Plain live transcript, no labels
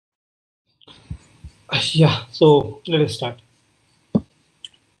Yeah, so let us start.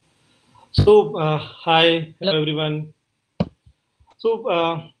 So, hi, hello everyone. So,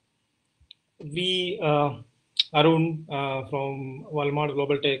 Arun from Walmart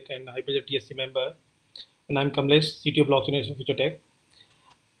Global Tech and Hyperledger TSC member, and I'm Kamlesh, CTO Blockchain and Future Tech.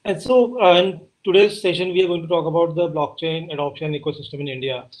 And so, in today's session, we are going to talk about the blockchain adoption ecosystem in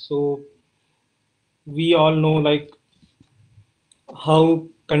India. So, we all know like how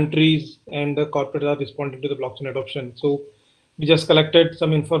countries and the corporates are responding to the blockchain adoption. So, we just collected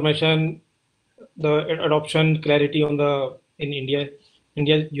some information the adoption clarity on the in India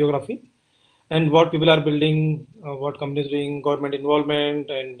geography, and what people are building, what companies doing, government involvement,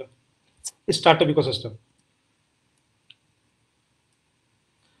 and startup ecosystem.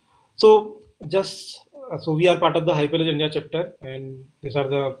 So just so we are part of the Hyperledger India chapter, and these are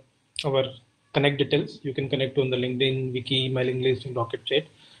the our connect details. You can connect on the LinkedIn, Wiki, mailing list, and Rocket Chat.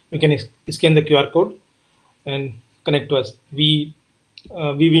 You can scan the QR code and connect to us. We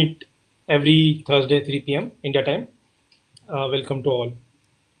meet every Thursday 3 p.m. India time. Welcome to all.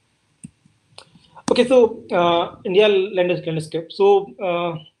 Okay, so India landscape.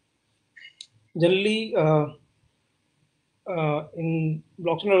 So generally, in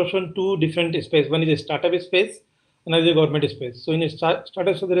blockchain adoption, two different space. One is a startup space, another is a government space. So in a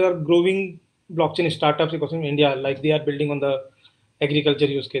startup, so there are growing blockchain startups because in India, like they are building on the agriculture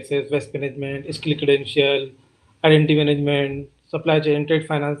use cases, waste management, skill credential, identity management, supply chain, trade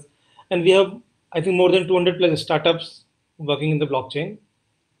finance, and we have I think more than 200 plus startups working in the blockchain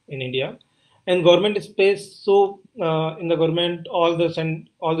in India. And government space, so in the government, all the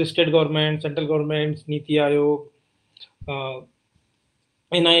state government, central governments, Niti Ayog, uh,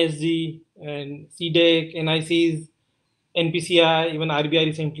 NISG, and CDEC, NICs, NPCI, even RBI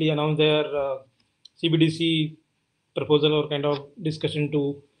recently announced their CBDC proposal or kind of discussion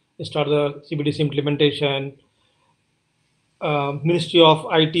to start the CBDC implementation. Ministry of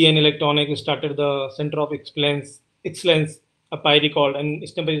IT and Electronics started the Center of Excellence, Apiary called, and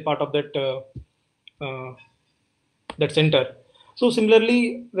Istanbul is part of uh, that center. So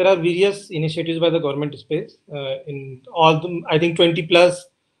similarly, there are various initiatives by the government space in all the I think 20 plus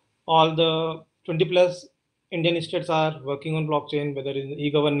all the 20 plus Indian states are working on blockchain, whether in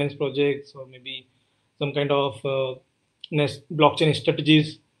e-governance projects or maybe some kind of blockchain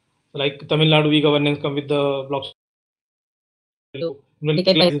strategies. Like Tamilnadu e-governance come with the blockchain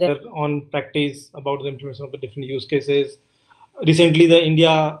their own practice about the implementation of the different use cases. Recently, the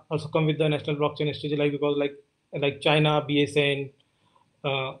India also come with the national blockchain strategy, like because like China, BSN,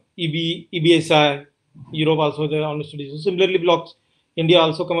 EBSI, Europe also their own strategy. So similarly, blocks India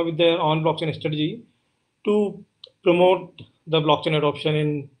also come up with their own blockchain strategy to promote the blockchain adoption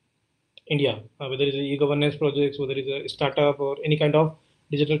in India, whether it's e-governance projects, whether it's a startup or any kind of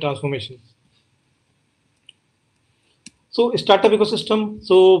digital transformations. So startup ecosystem.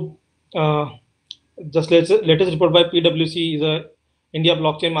 So just latest report by PwC is a India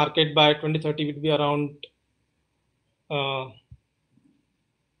blockchain market by 2030 would be around uh,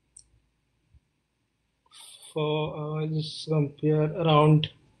 for just compare around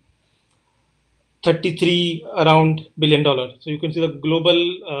 33 around $1 billion. So you can see the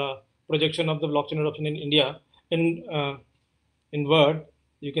global projection of the blockchain adoption in India in word.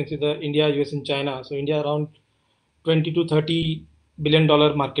 You can see the India, US, and China. So India around 20 to 30 $1 billion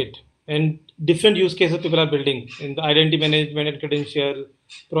market, and different use cases people are building in the identity management and credential,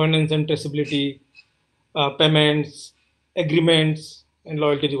 provenance and traceability, payments, agreements, and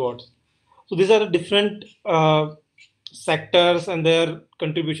loyalty rewards. So these are the different sectors and their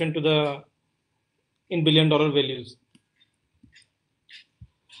contribution to the in $1 billion values.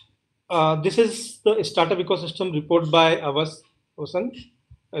 This is the startup ecosystem report by Avas Osan.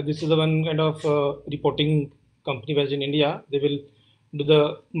 This is the one kind of reporting company based in India. They will do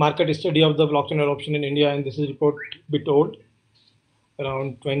the market study of the blockchain adoption in India, and this is report bit old,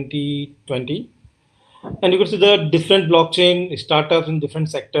 around 2020. And you can see the different blockchain startups in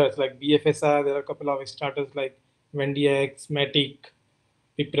different sectors like BFSI. There are a couple of startups like Vendyx, Matic,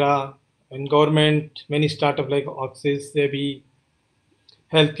 Pipra, and government. Many startups like Oxys, Sebi,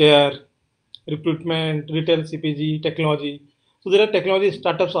 healthcare, recruitment, retail, CPG, technology. So there are technology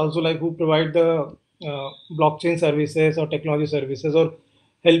startups also like who provide the blockchain services or technology services or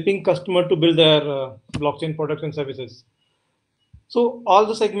helping customer to build their blockchain products and services. So all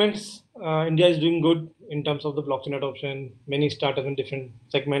the segments, India is doing good in terms of the blockchain adoption. Many startups in different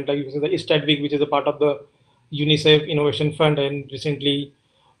segments, like you see the StatWeek, which is a part of the UNICEF Innovation Fund, and recently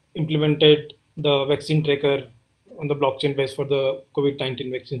implemented the vaccine tracker on the blockchain base for the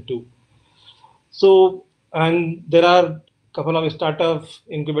COVID-19 vaccine too. So, and there are couple of startups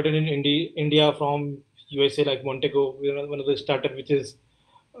incubated in India from USA, like Montego, one of the startup which is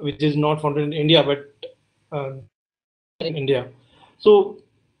not founded in India, but in India. So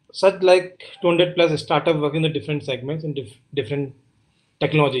such like 200 plus startup working in the different segments in different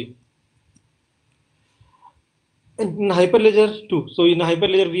technology. In Hyperledger too. So in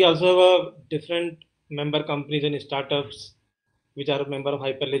Hyperledger, we also have a different member companies and startups which are a member of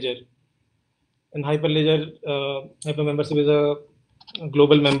Hyperledger. And Hyperledger, Hyper membership is a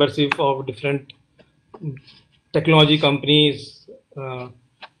global membership of different technology companies,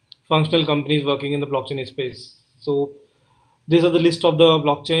 functional companies working in the blockchain space. So these are the list of the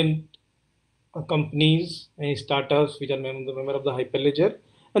blockchain companies and startups which are the member of the Hyperledger,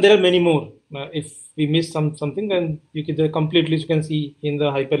 and there are many more. If we miss something, then you can the complete list you can see in the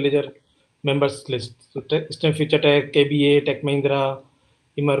Hyperledger members list. So STEM Future Tech, KBA, Tech Mahindra,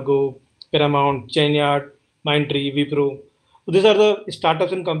 Emergo, Paramount, Chainyard, Mindtree, Wipro. So these are the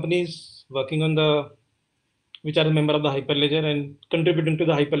startups and companies working on the which are a member of the Hyperledger and contributing to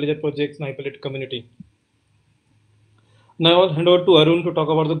the Hyperledger projects and Hyperledger community. Now I'll hand over to Arun to talk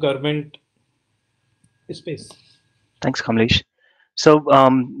about the government space. Thanks, Kamlesh. So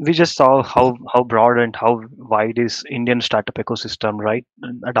we just saw how broad and how wide is Indian startup ecosystem, right?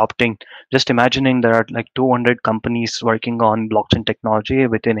 And adopting. Just imagining there are like 200 companies working on blockchain technology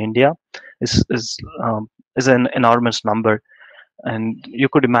within India is an enormous number, and you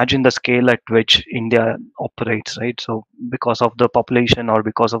could imagine the scale at which India operates, right? So because of the population or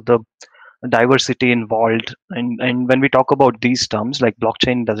because of the diversity involved, and when we talk about these terms, like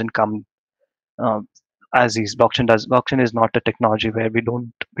blockchain doesn't come uh, as is. Blockchain is not a technology where we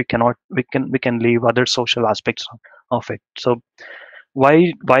cannot we can leave other social aspects of it. So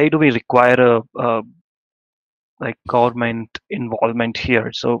why do we require a like government involvement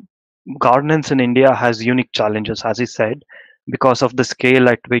here? So governance in India has unique challenges, as I said, because of the scale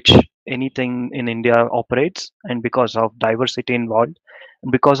at which anything in India operates, and because of diversity involved,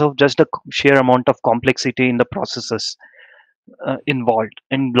 and because of just the sheer amount of complexity in the processes involved.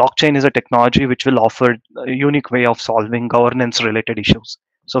 And blockchain is a technology which will offer a unique way of solving governance related issues.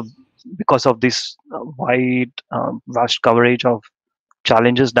 So because of this wide vast coverage of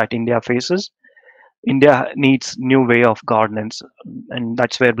challenges that India faces, India needs new way of governance, and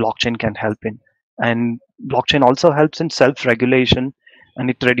that's where blockchain can help in. And blockchain also helps in self regulation, and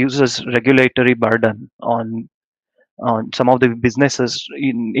it reduces regulatory burden on some of the businesses.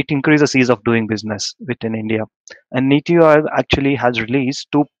 It increases ease of doing business within India. And Niti Ayog actually has released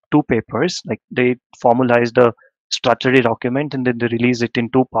two papers. Like they formalized a strategy document and then they release it in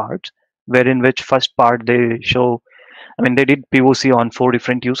two parts. Wherein which first part they show, I mean, they did POC on four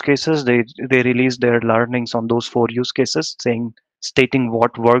different use cases. They released their learnings on those four use cases, stating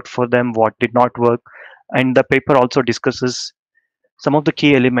what worked for them, what did not work, and the paper also discusses some of the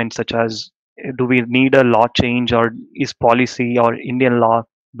key elements such as do we need a law change, or is policy or Indian law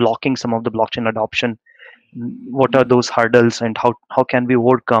blocking some of the blockchain adoption? What are those hurdles, and how can we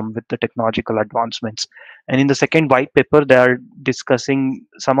overcome with the technological advancements? And in the second white paper, they are discussing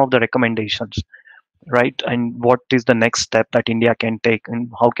some of the recommendations, right? And what is the next step that India can take,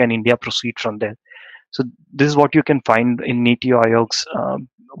 and how can India proceed from there? So this is what you can find in Niti Ayog's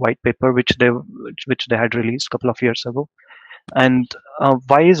white paper, which they had released a couple of years ago. And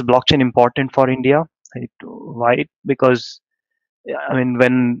why is blockchain important for India? Right? Why? Because I mean,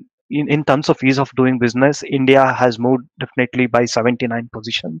 when in terms of ease of doing business, India has moved definitely by 79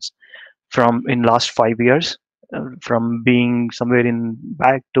 positions from in last 5 years, from being somewhere in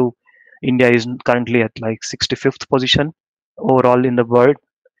back to India is currently at like 65th position overall in the world.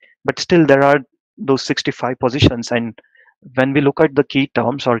 But still, there are those 65 positions, and when we look at the key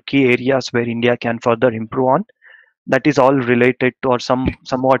terms or key areas where India can further improve on, that is all related to or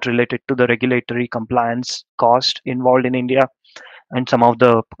somewhat related to the regulatory compliance cost involved in India, and some of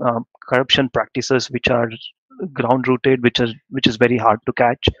the corruption practices which are ground rooted, which is very hard to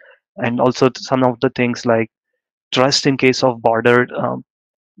catch, and also some of the things like trust in case of border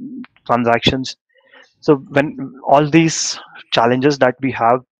transactions. So when all these challenges that we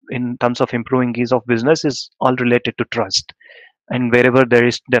have in terms of improving ease of business is all related to trust, and wherever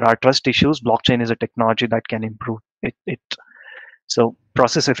there are trust issues, blockchain is a technology that can improve it. So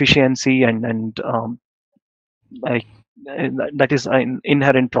process efficiency and like that is an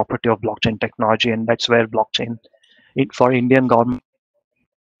inherent property of blockchain technology, and that's where blockchain for Indian government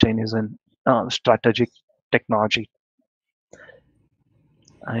chain is an strategic technology.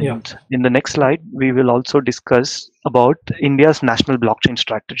 Yeah. And in the next slide, we will also discuss about India's national blockchain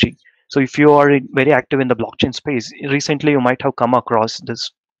strategy. So if you are very active in the blockchain space, recently you might have come across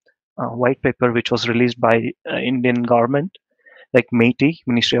this white paper which was released by Indian government, like Meity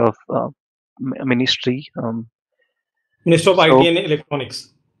Ministry of Ministry. Minister of IT So and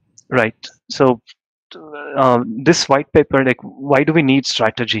Electronics. right. So this white paper, like, why do we need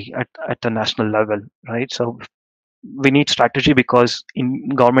strategy at the national level, right? So we need strategy because in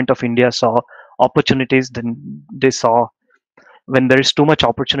government of India saw opportunities. Then they saw when there is too much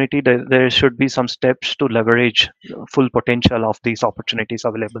opportunity, there should be some steps to leverage full potential of these opportunities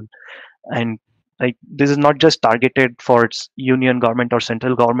available. And like, this is not just targeted for its union government or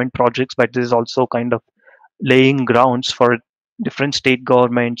central government projects, but this is also kind of laying grounds for different state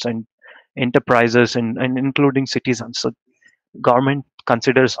governments and enterprises, and including citizens. So government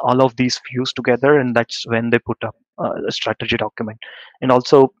considers all of these views together, and that's when they put up a strategy document. And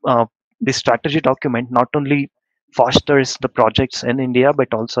also, this strategy document not only fosters the projects in India,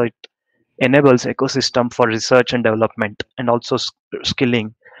 but also it enables ecosystem for research and development, and also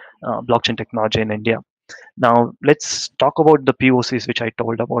skilling blockchain technology in India. Now let's talk about the POCs which I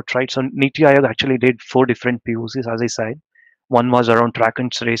told about, right? So Niti Ayog actually did 4 different POCs, as I said. One was around track and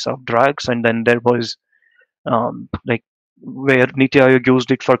trace of drugs, and then there was like where Niti Ayog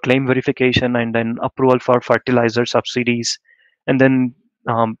used it for claim verification and then approval for fertilizer subsidies. And then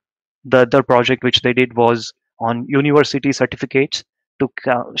the other project which they did was on university certificates to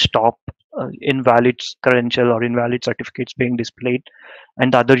stop invalid credential or invalid certificates being displayed.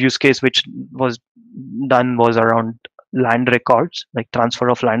 And the other use case which was done was around land records, like transfer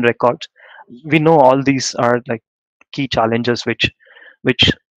of land records. We know all these are like key challenges which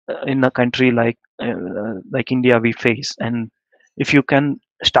in a country like India we face. And if you can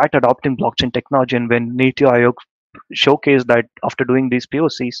start adopting blockchain technology, and when Niti Ayog showcased that after doing these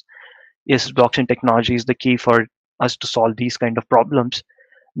POCs, yes, blockchain technology is the key for us to solve these kind of problems.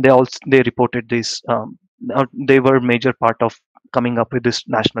 They reported this. They were major part of coming up with this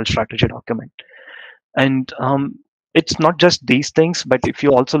national strategy document. And it's not just these things, but if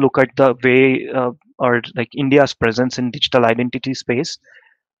you also look at the way or like India's presence in digital identity space,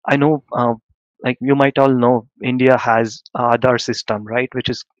 I know, like you might all know, India has Aadhaar system, right, which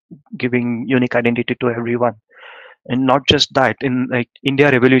is giving unique identity to everyone. And not just that, in like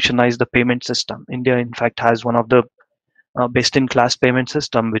India revolutionized the payment system. India, in fact, has one of the best-in-class payment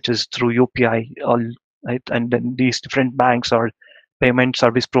system, which is through UPI. All right, and then these different banks or payment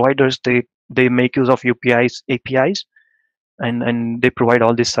service providers, they make use of UPI's APIs, and they provide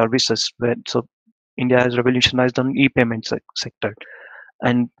all these services. So India has revolutionized the e-payment sector.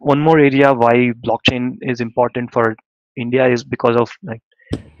 And one more area why blockchain is important for India is because of like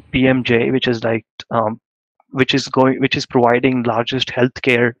PMJ, which is like which is providing largest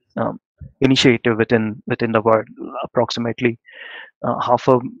healthcare initiative within the world. Approximately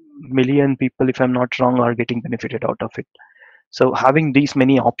 500,000 people, if I'm not wrong, are getting benefited out of it. So having these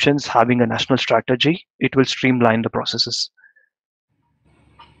many options, having a national strategy, it will streamline the processes.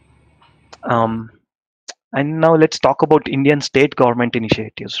 Um, and now let's talk about Indian state government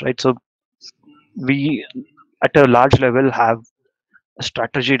initiatives, right? So we at a large level have a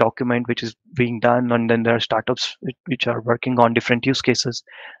strategy document which is being done, and then there are startups which are working on different use cases.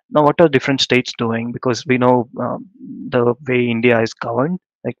 Now what are different states doing? Because we know the way India is governed,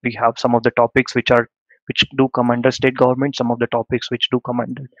 like we have some of the topics which do come under state government, some of the topics which do come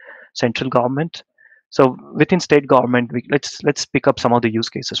under central government. So within state government, let's pick up some of the use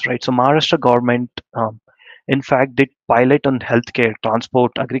cases, right? So Maharashtra government in fact did pilot on healthcare,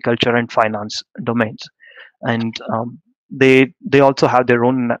 transport, agriculture and finance domains. And they also have their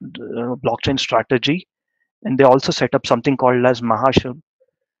own blockchain strategy, and they also set up something called as Mahasham.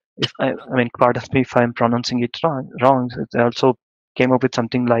 If I mean, pardon me if I'm pronouncing it wrong. They also came up with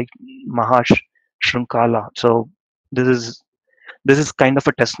something like Mahash Shrunkala. So this is this is kind of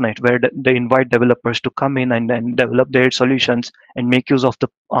a test net where they invite developers to come in and then develop their solutions and make use of the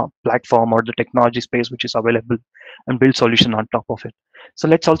platform or the technology space which is available, and build solution on top of it. So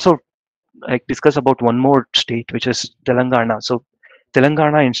let's also like discuss about one more state, which is Telangana. So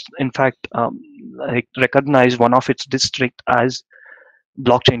Telangana, in fact, like recognized one of its district as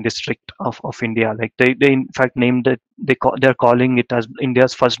blockchain district of India. Like they in fact named it. They're calling it as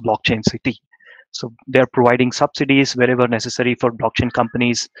India's first blockchain city. So they're providing subsidies wherever necessary for blockchain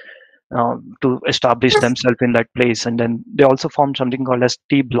companies to establish themselves in that place. And then they also formed something called as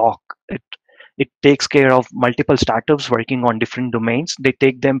T Block. It takes care of multiple startups working on different domains. They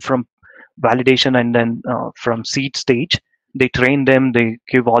take them from validation, and then from seed stage they train them, they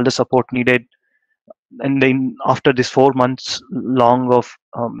give all the support needed, and then after this 4 months long of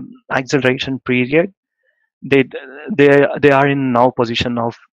acceleration period, they they are in now position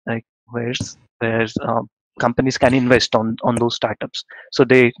of like where's companies can invest on those startups. So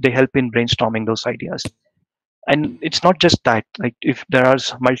they help in brainstorming those ideas. And it's not just that, like if there are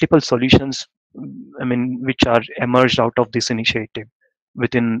multiple solutions, I mean, which are emerged out of this initiative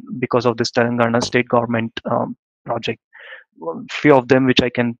within because of this Telangana state government project. Few of them which I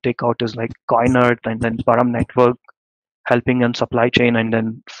can take out is like Coinert and then Param Network, helping in supply chain and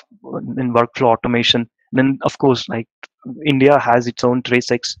then in workflow automation. Then of course, like India has its own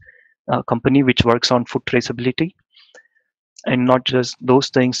TraceX company which works on food traceability, and not just those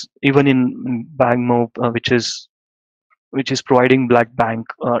things. Even in BankMo, which is providing blood bank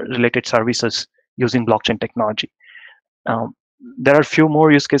related services using blockchain technology. Um, there are few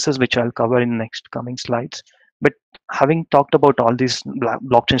more use cases which I'll cover in next coming slides. But having talked about all these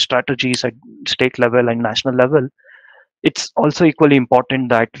blockchain strategies at state level and national level, it's also equally important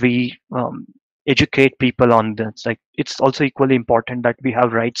that we educate people on this. Like it's also equally important that we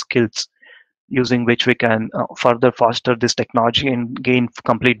have right skills using which we can further foster this technology and gain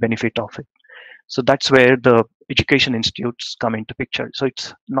complete benefit of it. So that's where the education institutes come into picture. So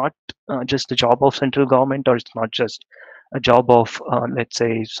it's not just the job of central government, or it's not just a job of let's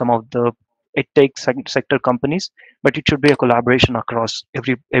say some of the edtech sector companies, but it should be a collaboration across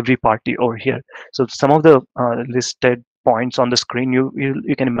every party over here. So some of the listed points on the screen,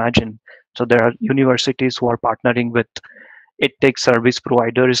 you can imagine. So there are universities who are partnering with edtech service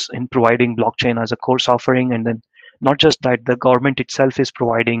providers in providing blockchain as a course offering, and then not just that, the government itself is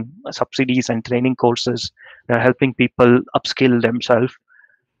providing subsidies and training courses. They're helping people upskill themselves.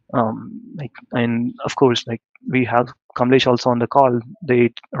 Like, and of course, like we have Kamlesh also on the call.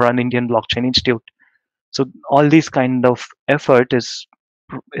 They run Indian Blockchain Institute. So all these kind of effort is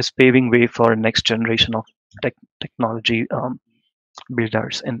paving way for next generation of technology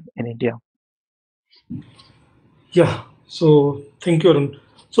builders in India. Yeah. So thank you, Arun.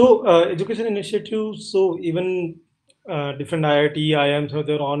 So education initiatives. So even different IIT, IIMs have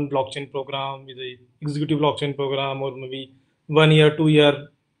their own blockchain program, with the executive blockchain program, or maybe 1 year, 2 year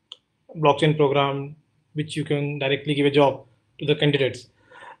blockchain program, which you can directly give a job to the candidates.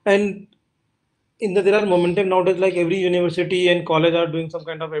 And there are momentum nowadays, like every university and college are doing some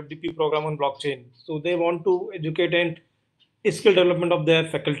kind of FDP program on blockchain. So they want to educate and skill development of their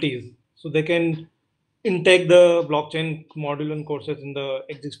faculties, so they can intake the blockchain module and courses in the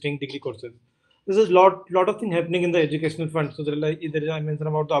existing degree courses. This is lot of thing happening in the educational front. So there is, I mentioned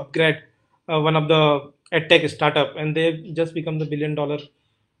about the upgrade, one of the edtech startup, and they've just become the $1 billion,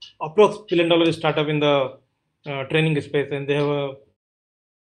 approx $1 billion startup in the training space, and they have a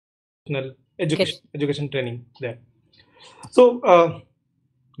education training there. So,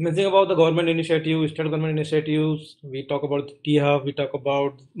 mentioning about the government initiative, state government initiatives, we talk about T-Hub, we talk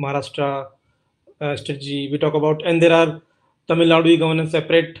about Maharashtra strategy, we talk about, and there are Tamilnadu governance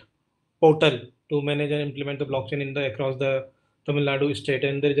separate portal to manage and implement the blockchain in the across the Tamil Nadu state,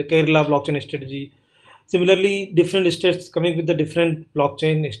 and there is a Kerala blockchain strategy. Similarly, different states coming with the different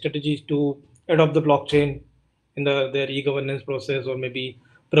blockchain strategies to adopt the blockchain in their e-governance process, or maybe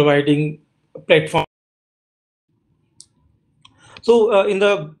providing a platform. So, in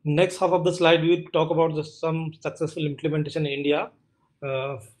the next half of the slide, we will talk about some successful implementation in India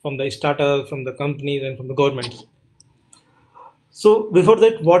from the startups, from the companies, and from the governments. So, before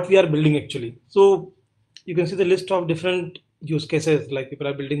that, what we are building actually. So, you can see the list of different use cases, like people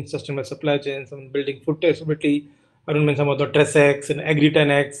are building sustainable supply chains, some building food traceability. I don't mention about the TraceX and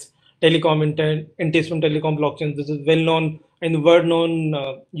Agri10X, telecom intent, from telecom blockchain. This is well known and word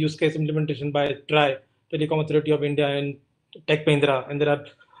known use case implementation by TRAI, Telecom Authority of India, and Tech Mahindra. And there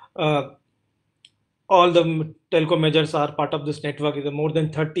are all the telco majors are part of this network. Is more than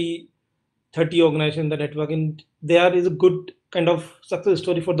 30 organizations in the network, and there is a good kind of success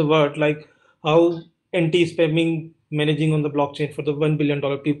story for the world, like how anti-spamming managing on the blockchain for the $1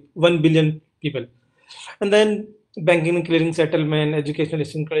 billion people. And then banking and clearing, settlement, educational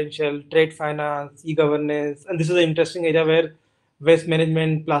listing, credential, trade finance, e-governance. And this is an interesting area where waste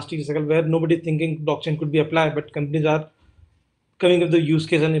management, plastic recycle, where nobody thinking blockchain could be applied, but companies are coming up with the use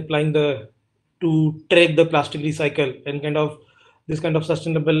case and applying the to track the plastic recycle and this kind of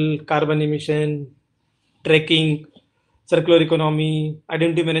sustainable carbon emission tracking, circular economy,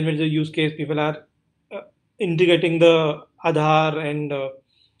 identity management is a use case. People are integrating the Aadhaar and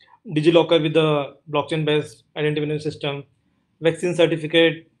DigiLocker with the blockchain-based identity management system. Vaccine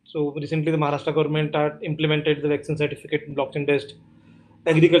certificate. So recently, the Maharashtra government had implemented the vaccine certificate blockchain-based.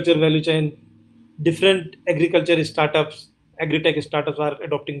 Agriculture value chain. Different agriculture startups, agri-tech startups are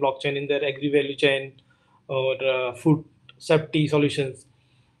adopting blockchain in their agri value chain or food safety solutions.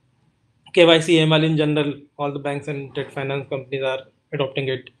 KYC, ML in general, all the banks and trade finance companies are adopting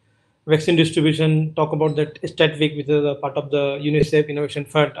it. vaccine distribution, talk about that StatVic, which is a part of the UNICEF Innovation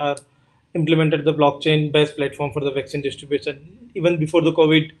Fund, are implemented the blockchain-based platform for the vaccine distribution even before the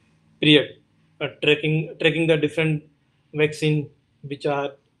COVID period, tracking the different vaccine which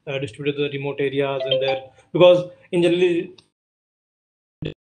are distributed to the remote areas and there, because in generally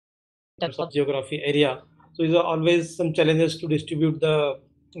terms of geography area. So there are always some challenges to distribute the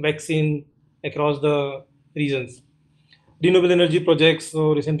vaccine across the regions. Renewable energy projects,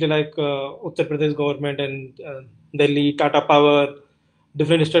 so recently like Uttar Pradesh government and Delhi, Tata Power,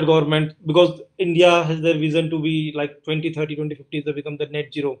 different state government, because India has their vision to be like 2030, 2050 to become the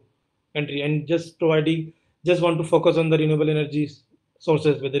net zero country, and just providing, just want to focus on the renewable energy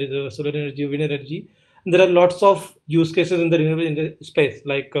sources, whether it's solar energy or wind energy. And there are lots of use cases in the renewable space,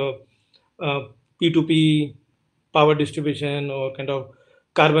 like uh, P2P power distribution or kind of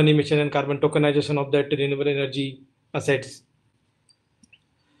carbon emission and carbon tokenization of that renewable energy assets.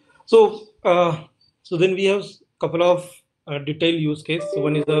 So, so then we have couple of detailed use case. So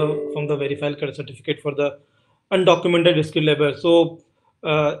one is the from the verified credit certificate for the undocumented skilled labor. So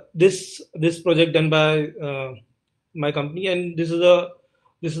this project done by my company, and this is a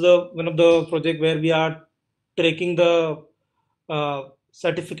one of the project where we are tracking the uh,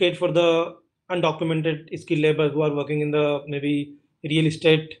 certificate for the undocumented skilled labor who are working in the maybe real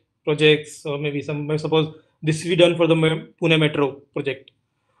estate projects, or maybe some, suppose this we done for the Pune Metro project.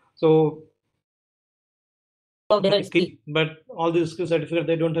 So skill, but all these skill certificate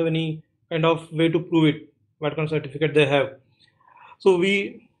they don't have any kind of way to prove it. What kind of certificate they have? So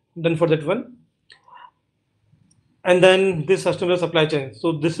we done for that one, and then this sustainable supply chain.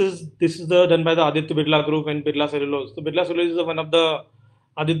 So this is the done by the Aditya Birla Group and Birla Cellulose. So Birla Cellulose is one of the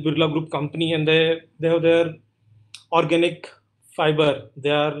Aditya Birla Group company, and they have their organic fiber. They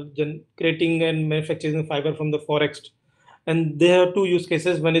are creating and manufacturing fiber from the forest, and they have two use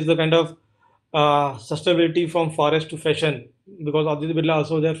cases. One is the kind of sustainability from forest to fashion, because Aditya Birla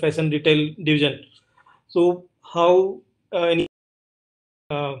also their fashion retail division. So how any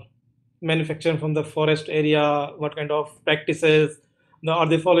uh, manufacturing from the forest area, what kind of practices, are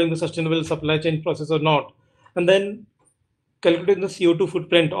they following the sustainable supply chain process or not, and then calculating the CO2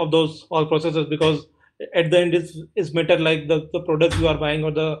 footprint of those all processes, because at the end is matter like the product you are buying,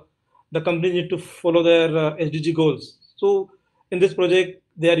 or the company need to follow their SDG goals. So in this project,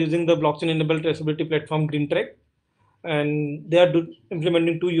 they are using the blockchain enabled traceability platform GreenTrack, and they are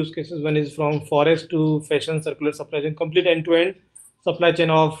implementing two use cases. One is from forest to fashion circular supply chain, complete end to end supply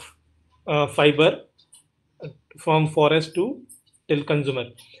chain of fiber from forest to till consumer,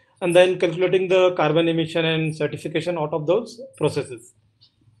 and then calculating the carbon emission and certification out of those processes.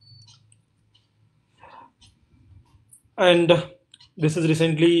 And this is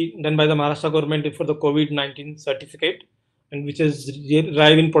recently done by the Maharashtra government for the COVID-19 certificate, and which is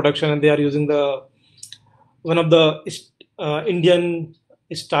live in production, and they are using the one of the Indian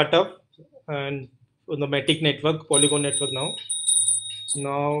startup and on the Matic network, Polygon network now.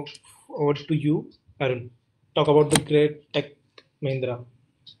 Now over to you, Arun. Talk about the great tech Mahindra.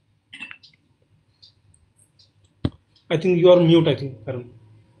 I think you are mute. I think Arun.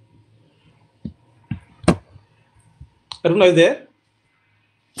 Arun, are you there?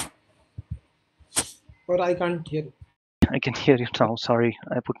 Or I can't hear. I can hear you now. Sorry,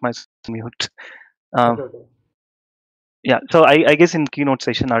 I put myself on mute. Okay, Um, okay. yeah, so I guess in keynote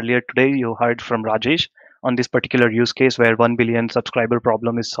session earlier today, you heard from Rajesh on this particular use case where 1 billion subscriber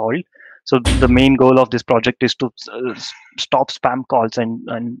problem is solved. So the main goal of this project is to stop spam calls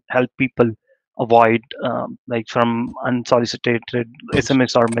and help people avoid like from unsolicited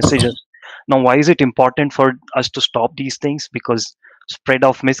SMS or messages. Now, why is it important for us to stop these things? Because spread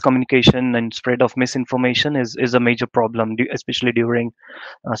of miscommunication and spread of misinformation is a major problem, especially during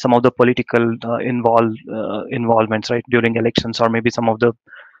some of the political involvements, right, during elections, or maybe some of the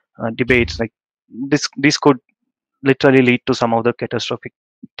debates. Like this could literally lead to some of the catastrophic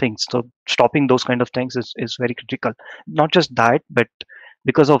things. So stopping those kind of things is very critical. Not just that, but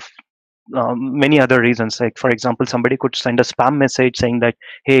because of many other reasons. Like for example, somebody could send a spam message saying that,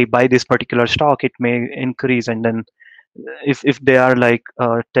 hey, buy this particular stock, it may increase, and then if they are like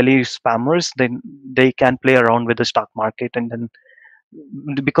tele spammers, then they can play around with the stock market, and then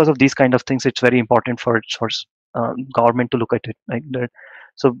because of these kind of things, it's very important for government to look at it like that.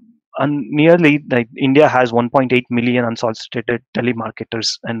 So nearly like India has 1.8 million unsolicited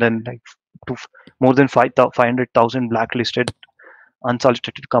telemarketers, and then like to more than 500,000 blacklisted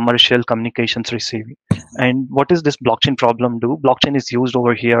unsolicited commercial communications receiving. And what does this blockchain problem do? Blockchain is used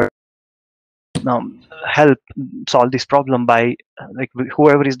over here help solve this problem by like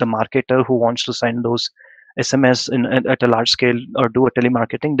whoever is the marketer who wants to send those SMS at a large scale or do a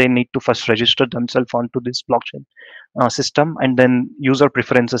telemarketing, they need to first register themselves onto this blockchain system, and then user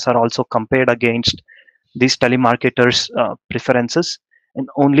preferences are also compared against these telemarketers' preferences, and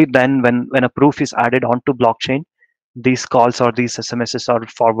only then, when a proof is added onto blockchain, these calls or these SMSs are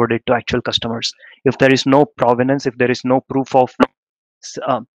forwarded to actual customers. If there is no provenance, if there is no proof of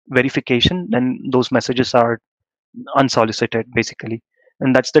verification, then those messages are unsolicited basically.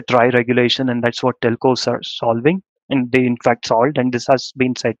 And that's the try regulation, and that's what telcos are solving, and they in fact solved, and this has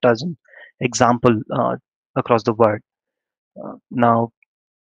been set as an example across the world. Now,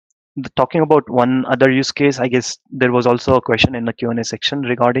 talking about one other use case, I guess there was also a question in the Q&A section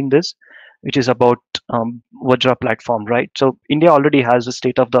regarding this, which is about Vajra platform, right? So India already has a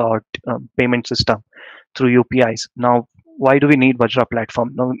state-of-the-art payment system through UPIs. Now, why do we need Vajra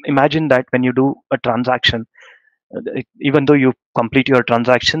platform? Now, imagine that when you do a transaction, even though you complete your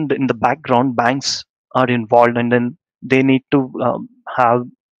transaction, in the background, banks are involved, and then they need to have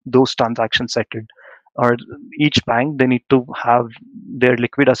those transactions settled. Or each bank, they need to have their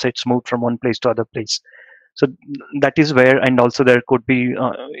liquid assets moved from one place to other place. So that is where, and also there could be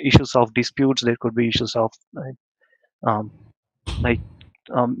issues of disputes. There could be issues of um, like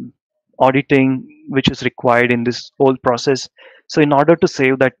um, auditing, which is required in this whole process. So in order to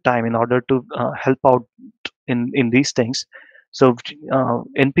save that time, in order to help out in these things, so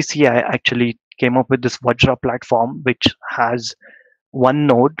NPCI actually came up with this Vajra platform, which has one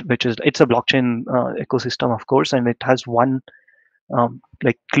node, which is, it's a blockchain ecosystem, of course, and it has one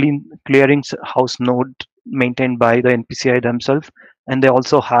like clearing house node maintained by the NPCI themselves, and they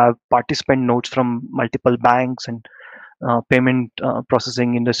also have participant nodes from multiple banks and payment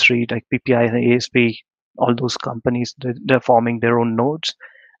processing industry like PPI and ASP. All those companies, they're forming their own nodes,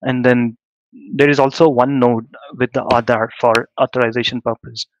 and then there is also one node with the Aadhaar for authorization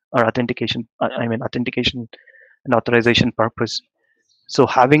purpose or authentication. I mean authentication and authorization purpose. So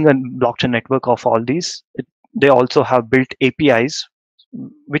having a blockchain network of all these, they also have built APIs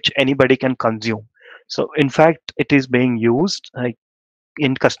which anybody can consume. So in fact, it is being used. Like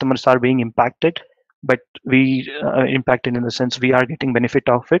in customers are being impacted, but we impacted in the sense we are getting benefit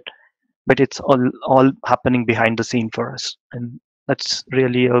of it. But it's all happening behind the scene for us, and that's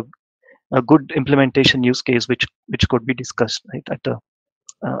really a good implementation use case which could be discussed, right, at the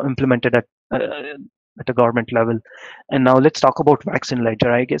implemented at a government level. And now let's talk about vaccine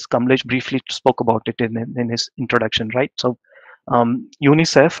ledger. I guess Kamlesh briefly spoke about it in his introduction, right? So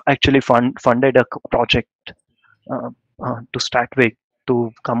UNICEF actually funded a project uh, to start with, to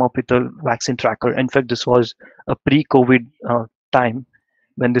come up with a vaccine tracker. In fact, this was a pre-COVID time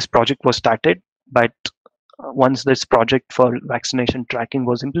when this project was started. But once this project for vaccination tracking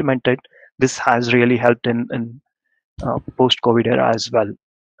was implemented, this has really helped in post-COVID era as well.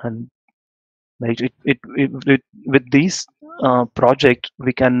 And like with these project,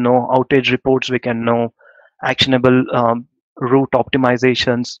 we can know outage reports, we can know actionable route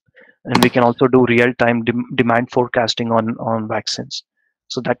optimizations, and we can also do real-time demand forecasting on vaccines.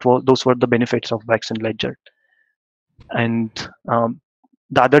 So those were the benefits of vaccine ledger. And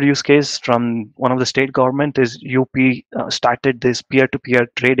the other use case from one of the state government is UP started this peer-to-peer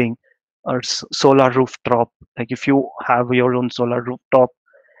trading or solar rooftop. Like if you have your own solar rooftop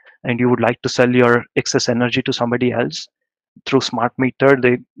and you would like to sell your excess energy to somebody else through smart meter,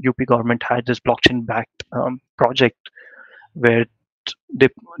 the UP government had this blockchain backed project where they,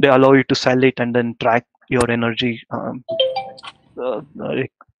 they allow you to sell it and then track your energy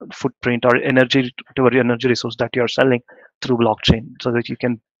like footprint or energy to your energy resource that you're selling through blockchain, so that you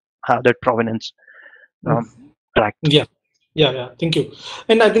can have that provenance tracked. Yeah, yeah. Thank you.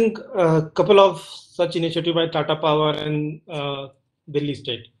 And I think a couple of such initiative by Tata Power and Delhi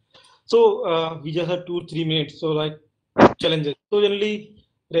State. So we just have 2-3 minutes. So like challenges. So generally,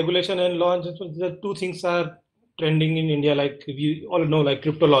 regulation and law, the two things are trending in India. Like we all know, like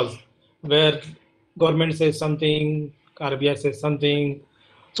crypto laws, where government says something, RBI says something.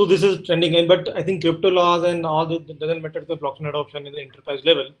 So this is trending in, but I think crypto laws and all that doesn't matter to the blockchain adoption in the enterprise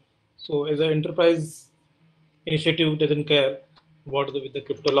level. So as an enterprise initiative doesn't care what with the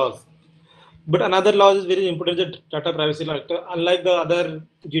crypto laws. But another law is very important, the data privacy law. Unlike the other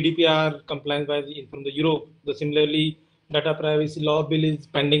GDPR compliance by from the Europe, the similarly data privacy law bill is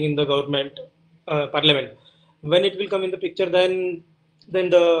pending in the government parliament. When it will come in the picture, then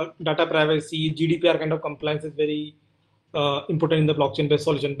the data privacy GDPR kind of compliance is very important in the blockchain based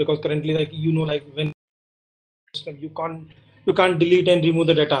solution, because currently, like like when you can't delete and remove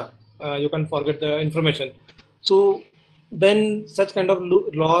the data, you can't forget the information. So then such kind of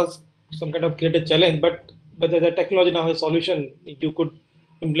laws some kind of create a challenge, but the technology now has solution. You could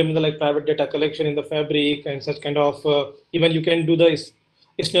implement the like private data collection in the fabric and such kind of even you can do the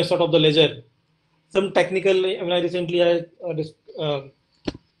snapshot of the ledger. Some technical. I mean, I recently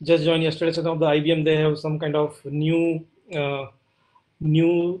just joined yesterday. Some of the IBM they have some kind of uh,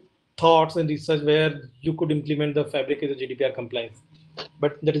 new thoughts and research where you could implement the fabric as a GDPR compliance,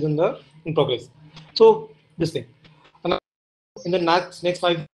 but that is in progress. So this thing, and in the next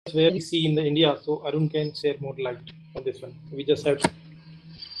 5 years where we see in the India. So Arun can share more light on this one. We just have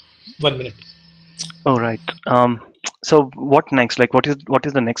 1 minute. All right. So what next? Like, what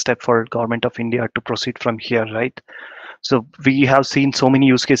is the next step for government of India to proceed from here, right? So we have seen so many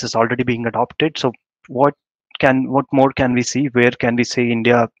use cases already being adopted. So what what more can we see? Where can we see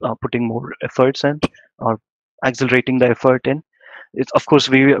India putting more efforts in, or accelerating the effort in? It's, of course,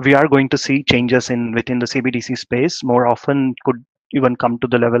 we are going to see changes in within the CBDC space. More often could even come to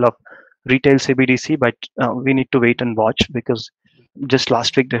the level of retail CBDC, but we need to wait and watch, because just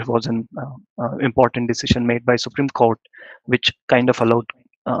last week there was an important decision made by Supreme Court, which kind of allowed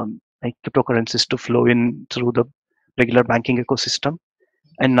like cryptocurrencies to flow in through the regular banking ecosystem.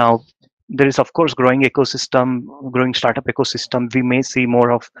 And now there is, of course, growing ecosystem, growing startup ecosystem. We may see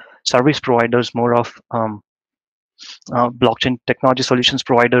more of service providers, more of blockchain technology solutions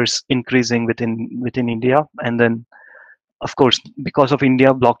providers increasing within India. And then, of course, because of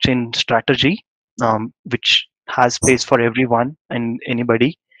India blockchain strategy, which has space for everyone and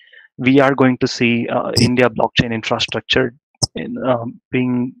anybody, we are going to see India blockchain infrastructure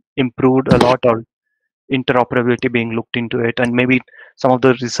being improved a lot, or interoperability being looked into it, and maybe some of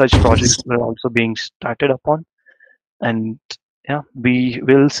the research projects were also being started upon. And yeah, we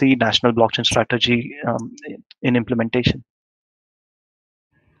will see national blockchain strategy in implementation.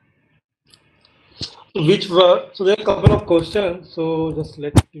 Which were so there are a couple of questions. So just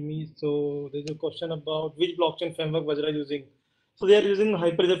let me. So there's a question about which blockchain framework Vajra is using. So they are using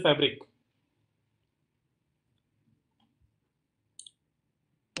Hyperledger Fabric,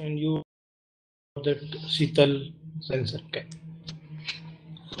 and you that Sheetal sensor. Okay.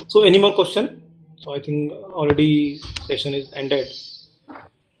 So any more question? So I think already session is ended.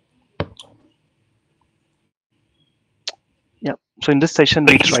 Yeah. So in this session,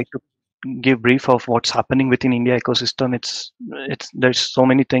 we try to give brief of what's happening within India ecosystem. It's there's so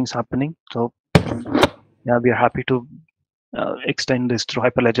many things happening. So yeah, we are happy to extend this through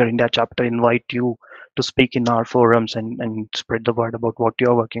Hyperledger India chapter. Invite you to speak in our forums and spread the word about what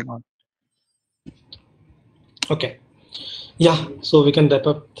you're working on. Okay. Yeah. So we can wrap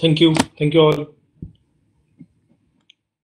up. Thank you. Thank you all.